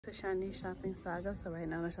To Shiny Shopping Saga. So right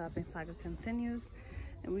now the shopping saga continues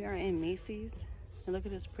and we are in Macy's, and look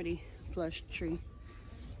at this pretty plush tree.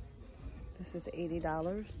 This is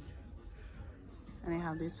 $80 and they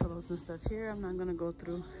have these pillows and stuff here. I'm not gonna go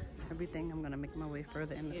through everything. I'm gonna make my way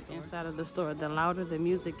further in the store. Inside of the store, the louder the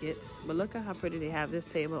music gets. But look at how pretty they have this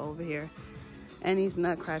table over here. And these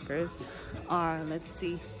nutcrackers are, let's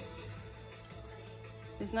see,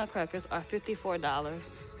 these nutcrackers are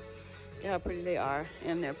 $54. Look how pretty they are,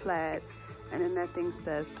 and they're plaid. And then that thing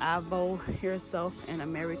says, I bow yourself and a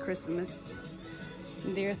Merry Christmas.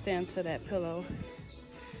 Dear Santa, that pillow.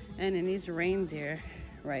 And then these reindeer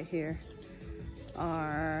right here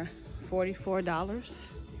are $44.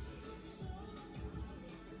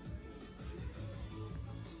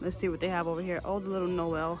 Let's see what they have over here. Oh, the little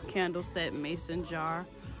Noel candle set mason jar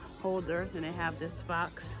holder. Then they have this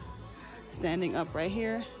fox standing up right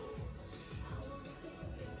here.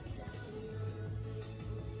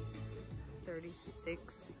 $36.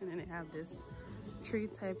 And then they have this tree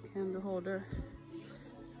type candle holder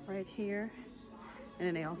right here. And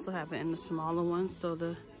then they also have it in the smaller one. So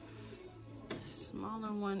the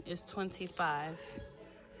smaller one is $25,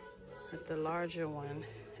 but the larger one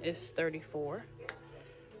is $34.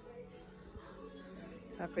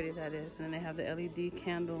 How pretty that is. And then they have the LED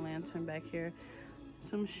candle lantern back here.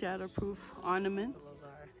 Some shatterproof ornaments.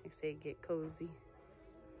 They say get cozy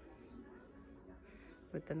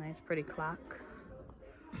with the nice pretty clock.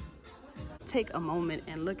 Take a moment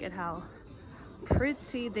and look at how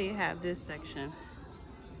pretty they have this section.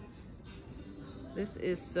 This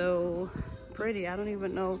is so pretty. I don't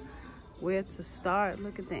even know where to start.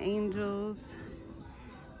 Look at the angels,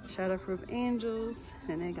 shatterproof angels,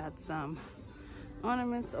 and they got some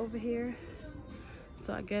ornaments over here.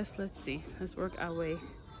 So I guess let's see, let's work our way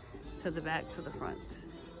to the back, to the front.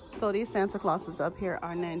 So these Santa Clauses up here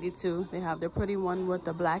are $92. They have the pretty one with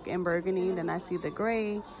the black and burgundy. Then I see the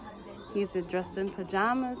gray. He's dressed in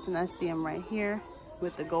pajamas, and I see him right here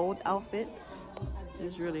with the gold outfit.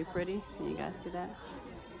 It's really pretty. Can you guys see that?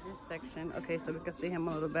 This section, okay, so we can see him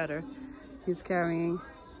a little better. He's carrying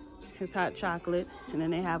his hot chocolate, and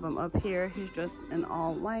then they have him up here. He's dressed in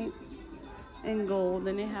all white and gold.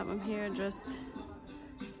 Then they have him here dressed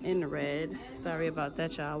in red. Sorry about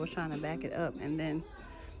that, y'all. I was trying to back it up. And then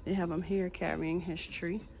they have him here carrying his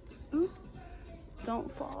tree. Ooh,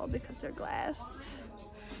 don't fall because they're glass.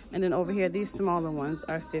 And then over here, these smaller ones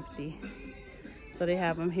are $50. So they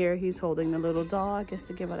have him here. He's holding the little dog, gets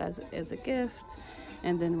to give it as a gift.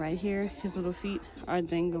 And then right here, his little feet are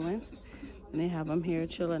dangling. And they have him here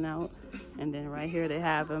chilling out. And then right here, they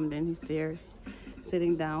have him. Then he's there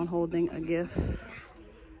sitting down, holding a gift.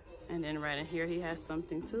 And then right in here, he has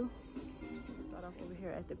something too. Let's start off over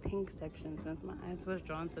here at the pink section, since my eyes was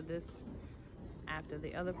drawn to this after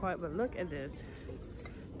the other part. But look at this.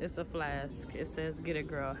 It's a flask. It says get a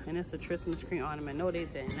girl, and it's a Christmas tree ornament. No, they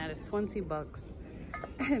didn't. That is $20.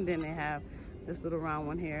 And then they have this little round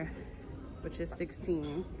one here, which is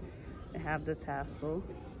 $16. They have the tassel.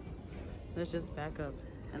 Let's just back up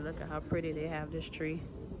and look at how pretty they have this tree.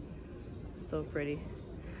 So pretty.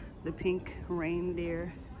 The pink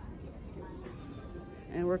reindeer.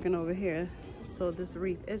 And working over here, so this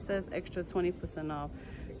wreath, it says extra 20% off,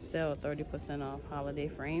 sale 30% off, holiday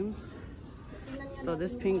frames. So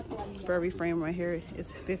this pink furry frame right here is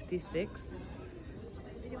 $56.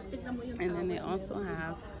 And then they also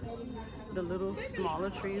have the little smaller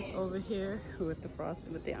trees over here with the frost,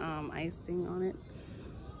 with the icing on it.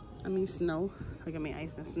 I mean snow. Look at me,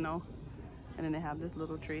 ice and snow. And then they have this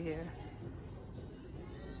little tree here.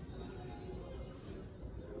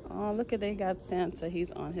 Oh, look at, they got Santa.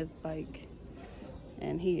 He's on his bike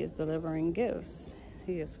and he is delivering gifts.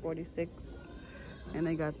 He is $46. And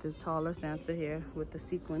they got the taller Santa here with the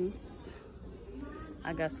sequins.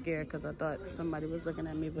 I got scared because I thought somebody was looking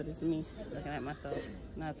at me, but it's me looking at myself.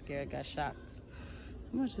 Not scared, got shocked.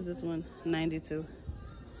 How much is this one? $92.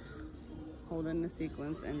 Holding the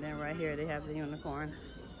sequins. And then right here they have the unicorn.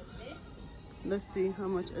 Let's see how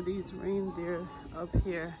much are these reindeer up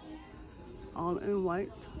here. All in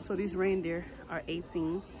white. So these reindeer are $18. They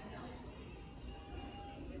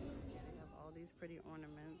have all these pretty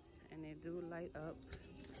ornaments and they do light up.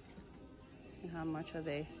 And how much are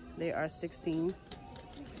they? They are $16.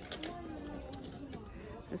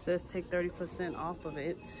 It says take 30% off of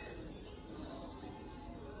it.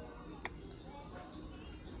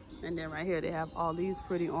 And then right here they have all these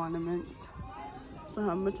pretty ornaments. So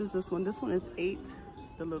how much is this one? This one is $8.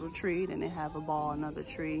 The little tree. Then they have a ball, another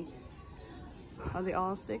tree. Are they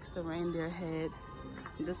all $6? The reindeer head.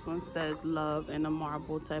 This one says love in a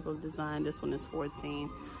marble type of design. This one is $14.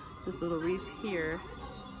 This little wreath here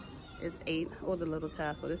is 8. Oh, the little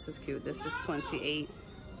tassel. This is cute. This is 28.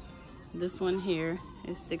 This one here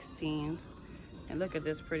is 16. And look at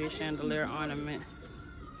this pretty chandelier ornament.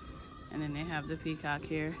 And then they have the peacock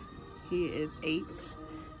here. He is 8.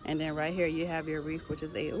 And then right here you have your wreath, which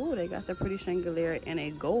is 8. Oh, they got the pretty chandelier in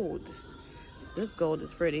a gold. This gold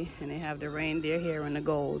is pretty. And they have the reindeer here in the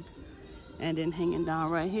gold. And then hanging down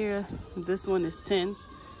right here, this one is 10.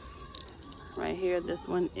 Right here, this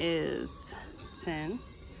one is 10.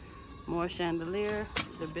 More chandelier,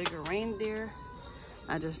 the bigger reindeer.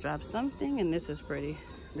 I just dropped something, and this is pretty.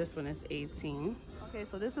 This one is 18. Okay,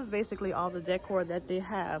 so this is basically all the decor that they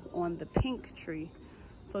have on the pink tree.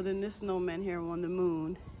 So then this snowman here on the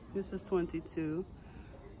moon, this is 22.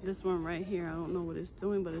 This one right here, I don't know what it's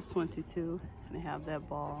doing, but it's 22. And they have that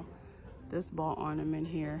ball. This ball ornament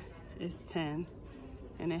here is 10.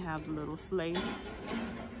 And they have the little sleigh.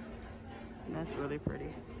 And that's really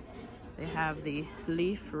pretty. They have the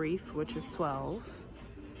leaf wreath, which is 12.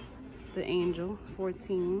 The angel,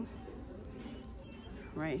 14.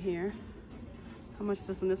 Right here. How much is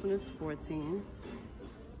this one? This one is 14.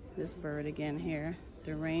 This bird again here.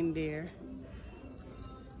 The reindeer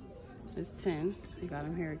is 10. They got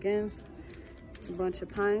them here again. A bunch of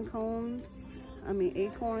pine cones.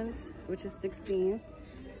 Acorns, which is 16.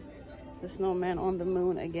 The snowman on the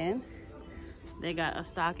moon again. They got a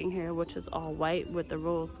stocking here, which is all white with the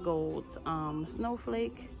rose gold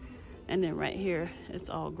snowflake. And then right here, it's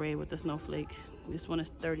all gray with the snowflake. This one is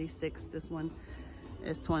 36. This one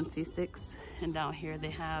is 26. And down here, they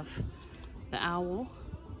have the owl.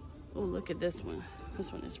 Oh, look at this one.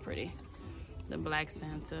 This one is pretty. The black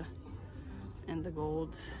Santa and the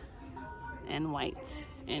gold and white.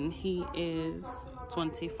 And he is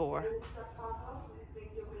 24.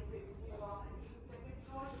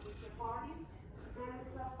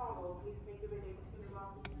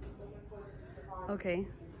 Okay,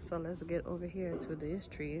 so let's get over here to this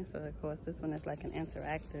tree. So of course this one is like an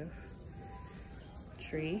interactive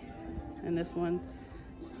tree, and this one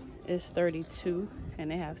is 32,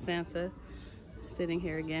 and they have Santa sitting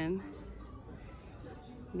here again.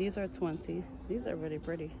 These are 20. These are really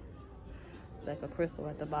pretty. It's like a crystal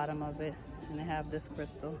at the bottom of it, and they have this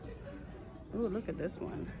crystal. Ooh, look at this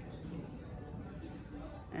one.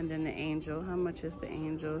 And then the angel. How much is the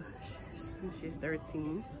angel? She's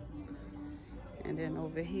 13. And then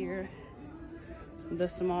over here, the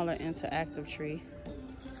smaller interactive tree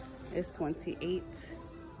is 28.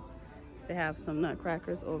 They have some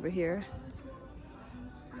nutcrackers over here.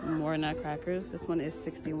 More nutcrackers. This one is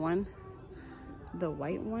 61. The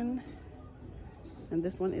white one. And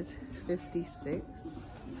this one is 56.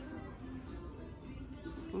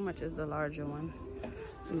 How much is the larger one?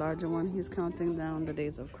 The larger one, he's counting down the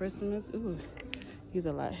days of Christmas. Ooh, he's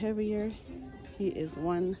a lot heavier. He is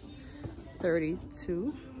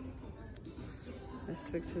 132. Let's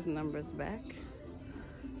fix his numbers back.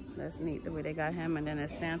 That's neat the way they got him. And then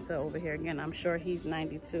there's Santa over here again. I'm sure he's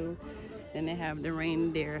 92. Then they have the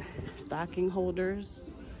reindeer stocking holders,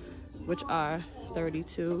 which are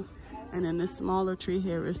 32. And then the smaller tree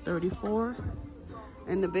here is 34.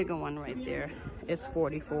 And the bigger one right there is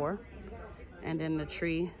 44. And then the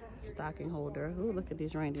tree stocking holder. Ooh, look at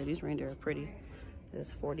these reindeer. These reindeer are pretty.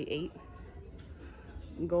 It's 48.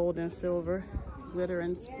 Gold and silver, glitter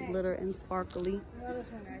and sparkly.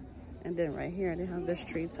 And then right here they have this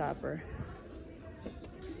tree topper.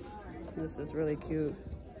 This is really cute,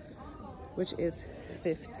 which is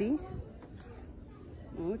 50.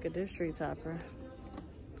 Oh, look at this tree topper.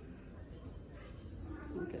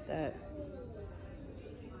 Look at that.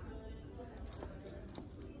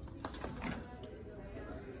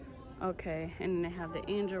 Okay, and they have the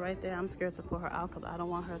angel right there. I'm scared to put her out because I don't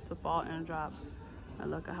want her to fall and drop. And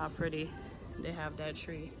look at how pretty they have that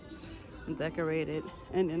tree and decorated.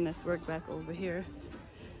 And then let's work back over here.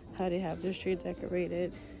 How they have this tree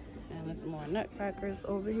decorated. And there's more nutcrackers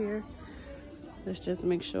over here. Let's just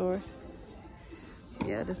make sure.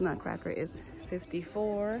 Yeah, this nutcracker is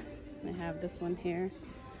 54. They have this one here.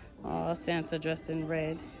 Oh, Santa dressed in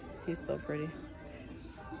red. He's so pretty.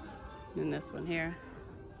 And this one here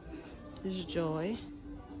is Joy.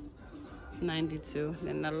 It's 92.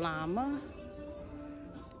 Then the llama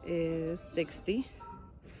is 60.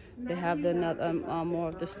 They have the more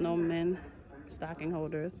of the snowmen stocking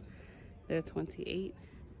holders. They're 28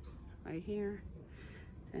 right here.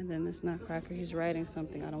 And then this nutcracker, he's writing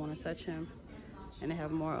something. I don't want to touch him. And they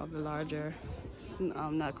have more of the larger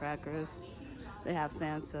nutcrackers. They have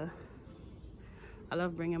Santa. I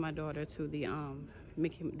love bringing my daughter to the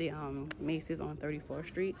Macy's on 34th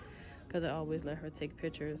Street because I always let her take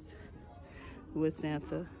pictures with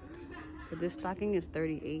Santa. But this stocking is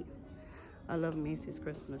 38. I love Macy's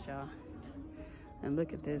Christmas, y'all. And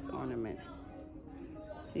look at this ornament.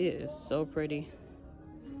 It is so pretty.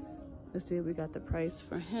 Let's see if we got the price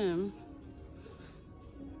for him.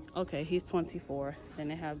 Okay, he's 24. Then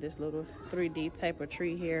they have this little 3D type of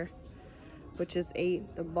tree here, which is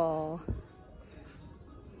 8. The ball,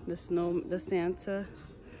 the Santa,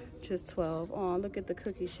 which is 12. Oh, look at the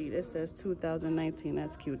cookie sheet. It says 2019.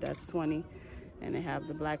 That's cute. That's 20. And they have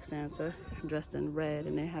the black Santa dressed in red.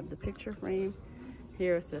 And they have the picture frame.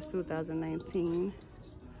 Here it says 2019.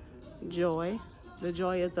 Joy. The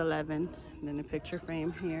Joy is 11. And then the picture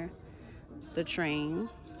frame here. The train.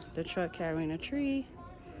 The truck carrying a tree.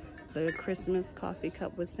 The Christmas coffee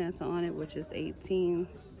cup with Santa on it, which is 18.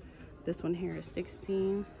 This one here is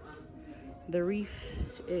 16. The wreath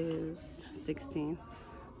is 16.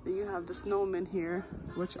 Then you have the snowmen here,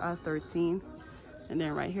 which are 13. And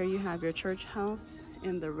then right here you have your church house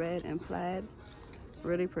in the red and plaid.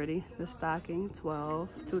 Really pretty. The stocking, 12.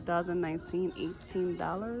 2019,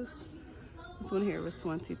 $18. This one here was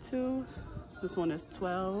 22. This one is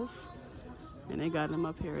 12. And they got them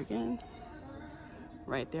up here again.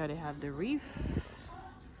 Right there they have the wreath.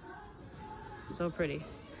 So pretty.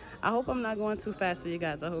 I hope I'm not going too fast for you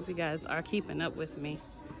guys. I hope you guys are keeping up with me.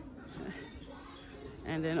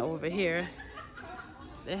 And then over here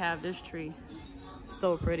they have this tree.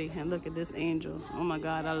 So pretty. And look at this angel. Oh my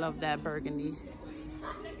God, I love that burgundy.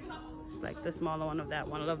 It's like the smaller one of that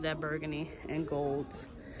one. I love that burgundy and gold.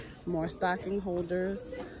 More stocking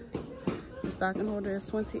holders. The stocking holder is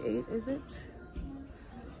 28, is it?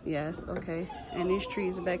 Yes, okay. And these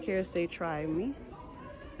trees back here say try me.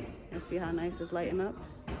 And see how nice it's lighting up.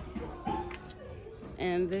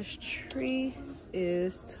 And this tree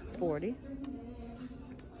is 40.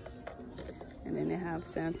 And then they have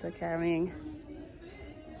Santa carrying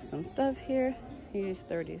some stuff here. Here's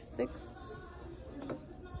 36.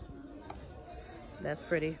 That's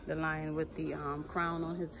pretty. The lion with the crown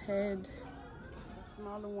on his head. The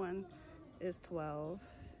smaller one is 12.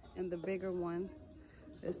 And the bigger one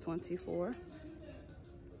is 24.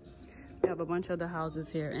 We have a bunch of the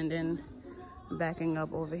houses here, and then backing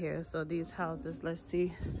up over here. So these houses, let's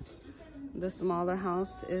see. The smaller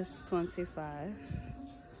house is 25.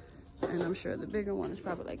 And I'm sure the bigger one is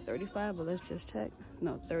probably like 35, but let's just check.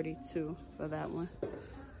 No, 32 for that one.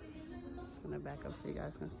 Just gonna back up so you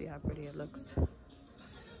guys can see how pretty it looks.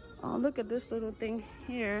 Oh, look at this little thing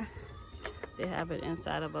here. They have it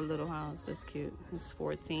inside of a little house. It's cute. It's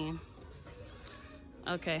 14.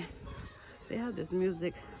 Okay, they have this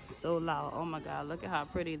music so loud. Oh my God, look at how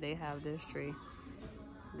pretty they have this tree.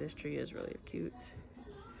 This tree is really cute.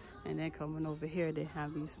 And then coming over here, they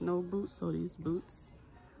have these snow boots. So these boots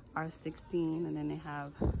are 16. And then they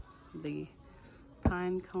have the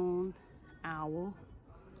pine cone owl.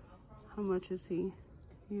 How much is he?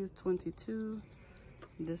 He is 22.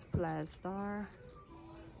 This plaid star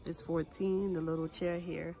is 14. The little chair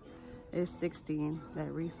here is 16.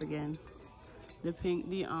 That wreath again. The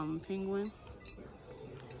penguin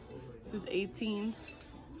is 18.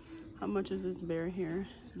 How much is this bear here?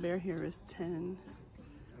 This bear here is 10.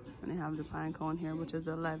 And they have the pine cone here, which is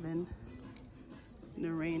 11.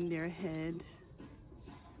 The reindeer head.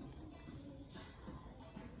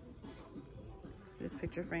 This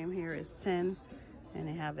picture frame here is 10. And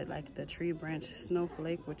they have it like the tree branch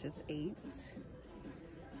snowflake, which is 8.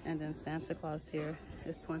 And then Santa Claus here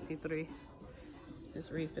is 23. This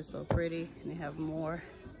wreath is so pretty. And they have more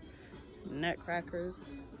nutcrackers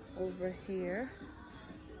over here.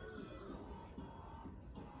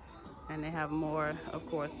 And they have more, of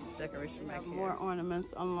course, decoration back here. More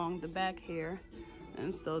ornaments along the back here.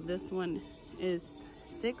 And so this one is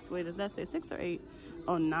 6. Wait, does that say 6 or 8?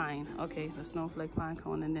 Oh, 9. Okay, the snowflake pine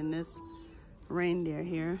cone. And then this reindeer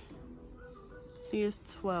here. He is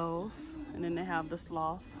 12. And then they have the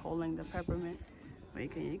sloth holding the peppermint.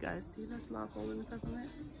 Wait, can you guys see the sloth holding the peppermint?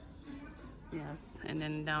 Yes. And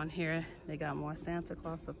then down here, they got more Santa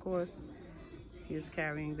Claus, of course. He's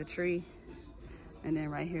carrying the tree. And then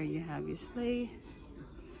right here, you have your sleigh.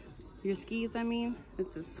 Your skis, I mean.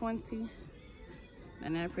 This is 20.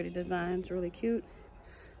 And that pretty design's really cute.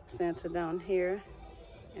 Santa down here.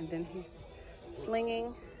 And then he's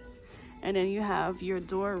slinging. And then you have your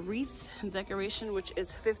door wreath decoration, which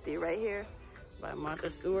is 50 right here by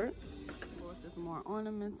Martha Stewart. Of course, there's more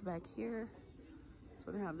ornaments back here.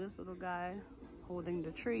 So they have this little guy holding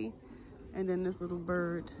the tree. And then this little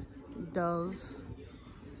bird, dove,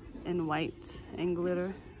 in white and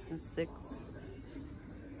glitter is 6.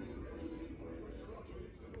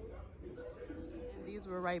 And these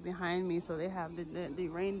were right behind me. So they have the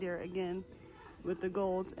reindeer again with the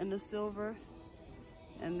gold and the silver.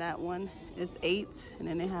 and that one is $8. And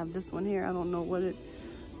then they have this one here. I don't know what it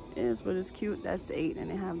is, but it's cute. That's $8. And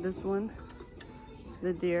they have this one,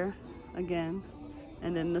 the deer again,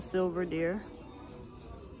 and then the silver deer.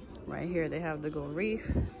 Right here they have the gold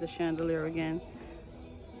reef, the chandelier again.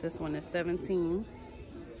 This one is 17.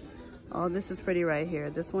 Oh, this is pretty right here.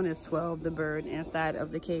 This one is 12, the bird inside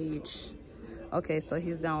of the cage. Okay, so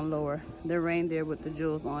he's down lower. The reindeer with the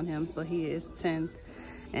jewels on him, so he is 10.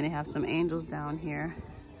 And they have some angels down here.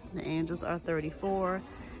 The angels are 34.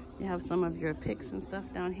 You have some of your picks and stuff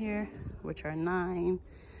down here, which are 9.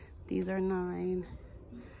 These are 9.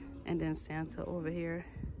 And then Santa over here.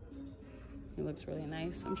 It looks really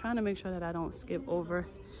nice. I'm trying to make sure that I don't skip over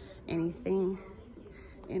anything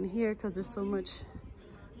in here because there's so much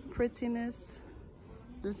prettiness.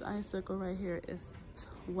 This icicle right here is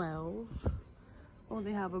 12. Oh,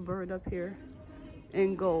 they have a bird up here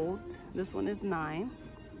in gold. This one is 9.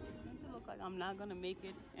 It looks like I'm not gonna make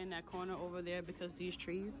it in that corner over there because these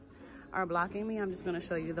trees are blocking me. I'm just gonna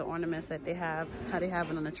show you the ornaments that they have, how they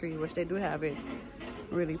have it on the tree, which they do have it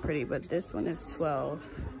really pretty. But this one is 12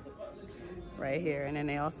 right here. And then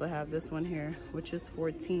they also have this one here, which is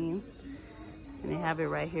 14. And they have it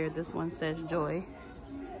right here. This one says joy.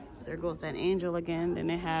 There goes that angel again. Then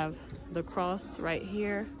they have the cross right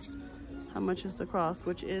here. How much is the cross?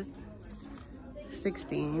 Which is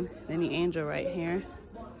 16. Then the angel right here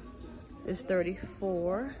is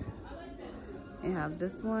 34. You have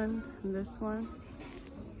this one and this one.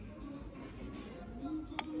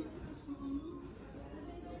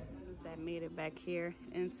 That made it back here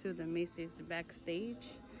into the Macy's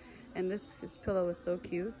backstage. And this pillow is so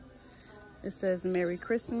cute. It says Merry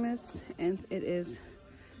Christmas, and it is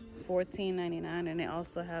 $14.99. And they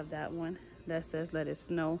also have that one that says Let It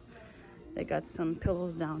Snow. They got some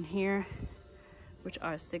pillows down here, which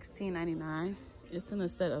are $16.99. It's in a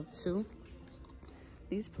set of 2.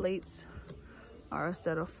 These plates are a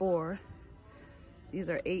set of 4. These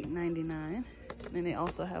are $8.99. And they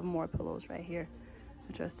also have more pillows right here,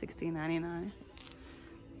 which are $16.99.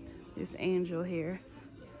 This angel here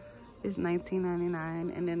is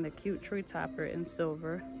 $19.99. And then the cute tree topper in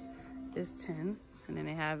silver is $10. And then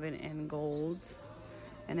they have it in gold.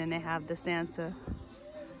 And then they have the Santa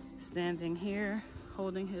standing here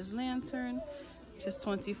holding his lantern, just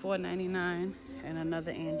 $24.99. And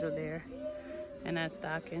another angel there in that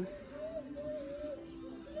stocking.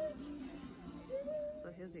 So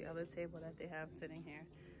here's the other table that they have sitting here.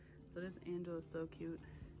 So this angel is so cute.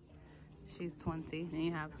 She's 20. And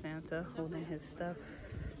you have Santa holding his stuff,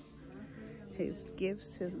 his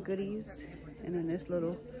gifts, his goodies. And then this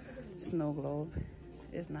little snow globe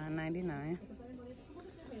is $9.99.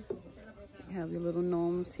 You have your little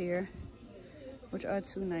gnomes here, which are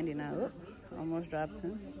 $2.99. Oop, almost dropped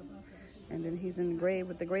him. And then he's in gray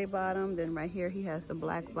with the gray bottom. Then right here he has the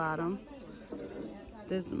black bottom.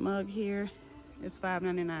 This mug here is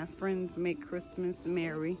 $5.99. Friends make Christmas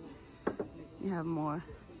merry. You have more.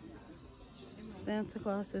 Santa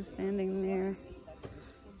Claus is standing there.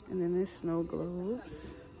 And then this snow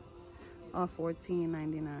globes are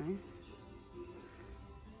 $14.99.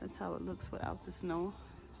 That's how it looks without the snow.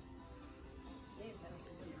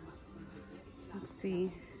 Let's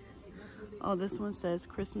see. Oh, this one says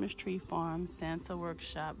Christmas Tree Farm, Santa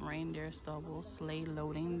Workshop, Reindeer Stable, Sleigh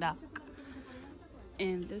Loading Dock.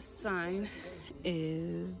 And this sign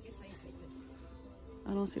is,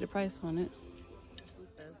 I don't see the price on it. It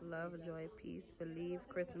says Love, Joy, Peace, Believe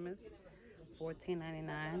Christmas,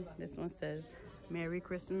 $14.99. This one says Merry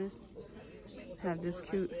Christmas. Have this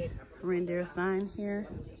cute reindeer sign here,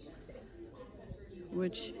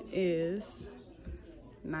 which is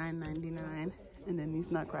 $9.99. And then these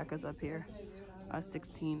nutcrackers up here are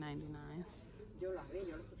 $16.99.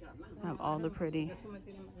 Have all the pretty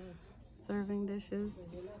serving dishes.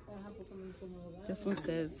 This one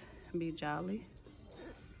says Be Jolly,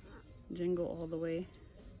 Jingle All the Way.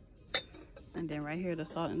 And then right here, the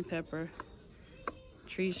salt and pepper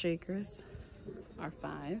tree shakers are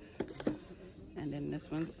 $5. And then this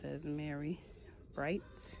one says Merry Bright,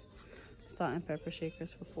 salt and pepper shakers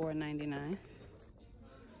for $4.99.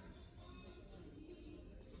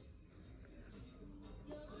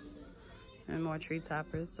 And more tree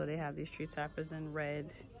toppers. So they have these tree toppers in red,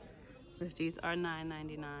 which these are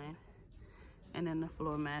 $9.99. And then the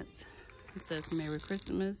floor mats, it says Merry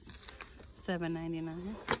Christmas,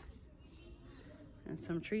 $7.99. And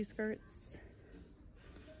some tree skirts,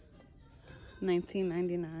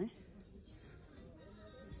 $19.99.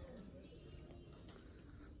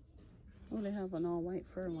 Oh, they have an all white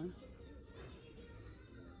fur one.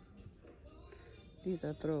 These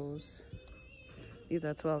are throws. These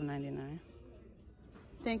are $12.99.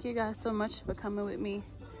 thank you guys so much for coming with me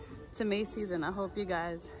to Macy's, and I hope you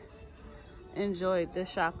guys enjoyed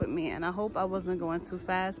this shop with me. And I hope I wasn't going too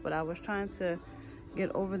fast, but I was trying to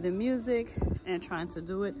get over the music and trying to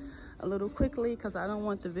do it a little quickly because I don't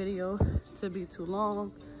want the video to be too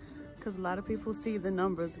long, because a lot of people see the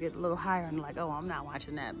numbers get a little higher and like, oh, I'm not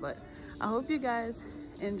watching that. But I hope you guys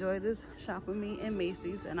enjoy this shop with me in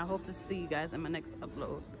Macy's, and I hope to see you guys in my next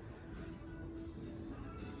upload.